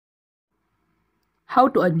How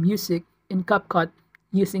to add music in Capcut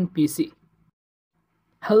using PC.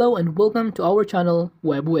 Hello and welcome to our channel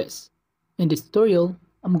Whizz. In this tutorial,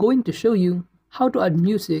 I'm going to show you how to add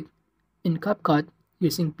music in Capcut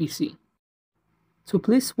using PC. So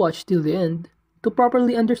please watch till the end to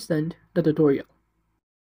properly understand the tutorial.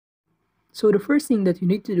 So the first thing that you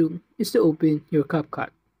need to do is to open your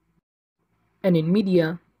Capcut. And in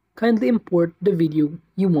Media, kindly import the video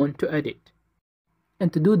you want to edit.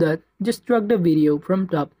 And to do that, just drag the video from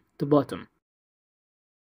top to bottom.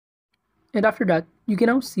 And after that, you can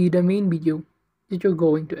now see the main video that you're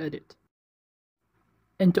going to edit.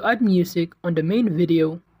 And to add music on the main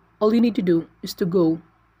video, all you need to do is to go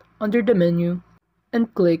under the menu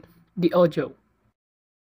and click the audio.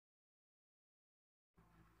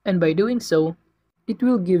 And by doing so, it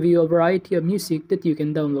will give you a variety of music that you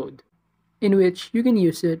can download, in which you can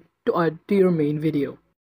use it to add to your main video.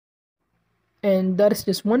 And that is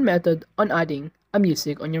just one method on adding a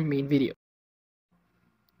music on your main video.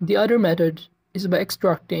 The other method is by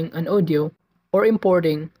extracting an audio or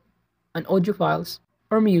importing an audio files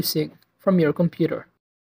or music from your computer.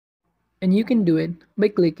 And you can do it by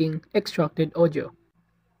clicking extracted audio,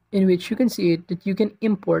 in which you can see it that you can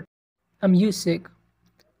import a music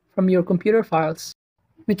from your computer files,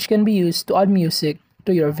 which can be used to add music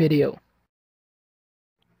to your video.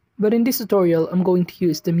 But in this tutorial, I'm going to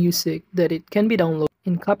use the music that it can be downloaded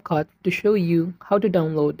in Capcut to show you how to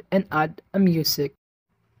download and add a music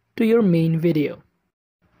to your main video.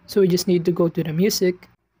 So you just need to go to the music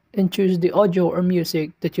and choose the audio or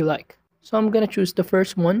music that you like. So I'm gonna choose the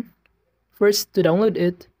first one, first to download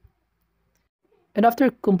it. And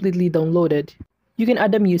after completely downloaded, you can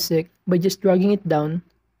add the music by just dragging it down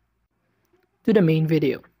to the main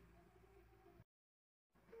video.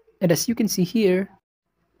 And as you can see here,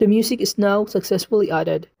 the music is now successfully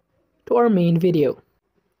added to our main video,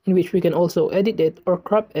 in which we can also edit it or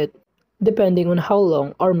crop it depending on how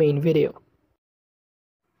long our main video.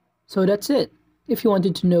 So that's it. If you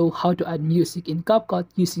wanted to know how to add music in Capcut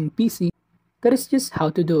using PC, that is just how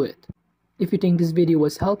to do it. If you think this video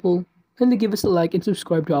was helpful, kindly give us a like and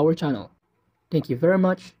subscribe to our channel. Thank you very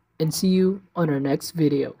much and see you on our next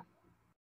video.